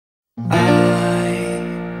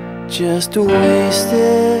just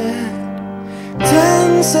wasted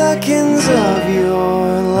 10 seconds of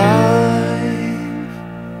your life.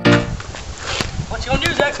 What you gonna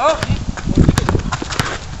do, Zach, huh?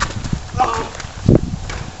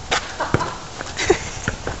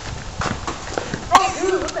 Oh,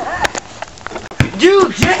 dude, what the heck?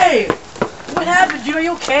 Dude, Jay! What happened, dude? Are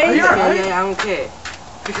you okay? Are you alright? Yeah, I'm okay.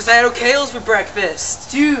 Because I had Okeos for breakfast.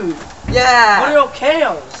 Dude, Yeah. what are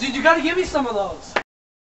Okeos? Dude, you gotta give me some of those.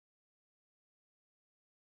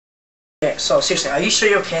 Okay, so seriously, are you sure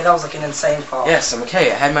you're okay? That was like an insane fall. Yes, I'm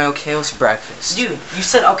okay. I had my Okeos for breakfast. Dude, you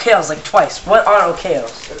said Okeos like twice. What are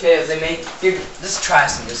Okeos? Okeos, they make... Here, just try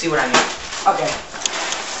some. You'll see what I mean. Okay.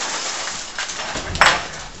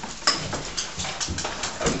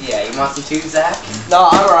 Oh, yeah. You want some too, Zach? No,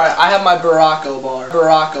 I'm alright. I have my Baracco bar.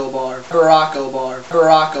 Baracco bar. Baracco bar.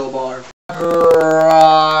 Baracco bar.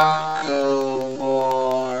 Baracco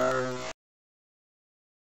bar.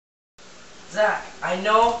 Zach, I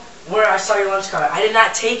know where I saw your lunch card. I did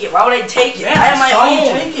not take it. Why would I take it? Man, I have my saw own.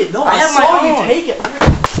 you take it. No, I have my saw own. you take it.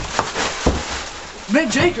 Man,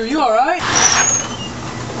 Jake, are you alright?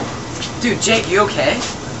 Dude, Jake, you okay?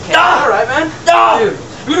 No! Alright, man. No!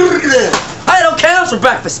 Dude. I had Okeos for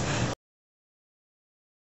breakfast.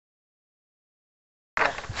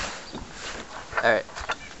 Alright.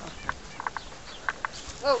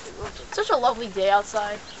 Oh, such a lovely day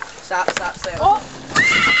outside. Stop, stay. Oh!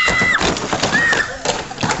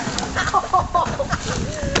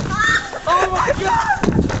 Oh my god!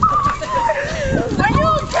 Are you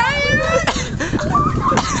okay?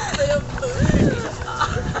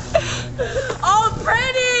 Oh,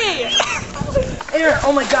 pretty! Aaron,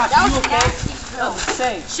 oh my gosh, That are you was okay? nasty. That was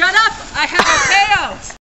insane. Shut up! I have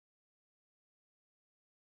Okeos!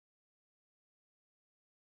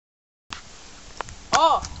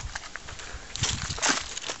 Oh!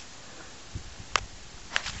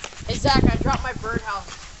 Hey Zach, I dropped my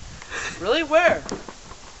birdhouse. Really? Where?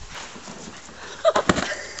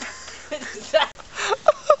 Zach!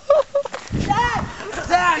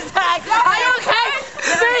 Zach! Are you okay?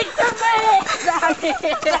 Speak to me! Zach!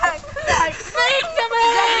 Speak to me!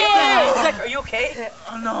 Zach, are you okay?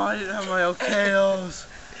 Oh no, I didn't have my Okeos.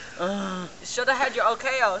 Should have had your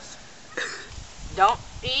Okeos. Don't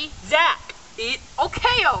eat Zach. Eat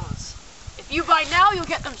Okeos. If you buy now, you'll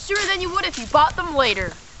get them sooner than you would if you bought them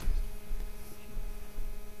later.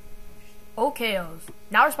 Okeos.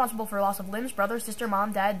 Now responsible for loss of limbs, brother, sister,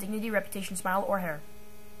 mom, dad, dignity, reputation, smile, or hair.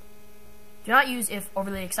 Do not use if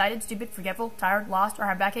overly excited, stupid, forgetful, tired, lost, or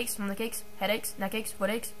have backaches, stomach aches, headaches, neck aches, foot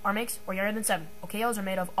aches, arm aches, or younger than 7. Okeos are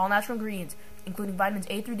made of all natural ingredients, including vitamins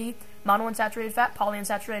A through D, monounsaturated fat,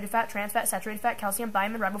 polyunsaturated fat, trans fat, saturated fat, calcium,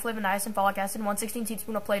 thiamine, riboflavin, niacin, folic acid, 1/16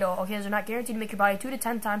 teaspoon of Play-Doh. Okeos are not guaranteed to make your body 2 to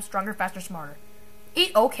 10 times stronger, faster, smarter.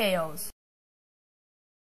 Eat Okeos.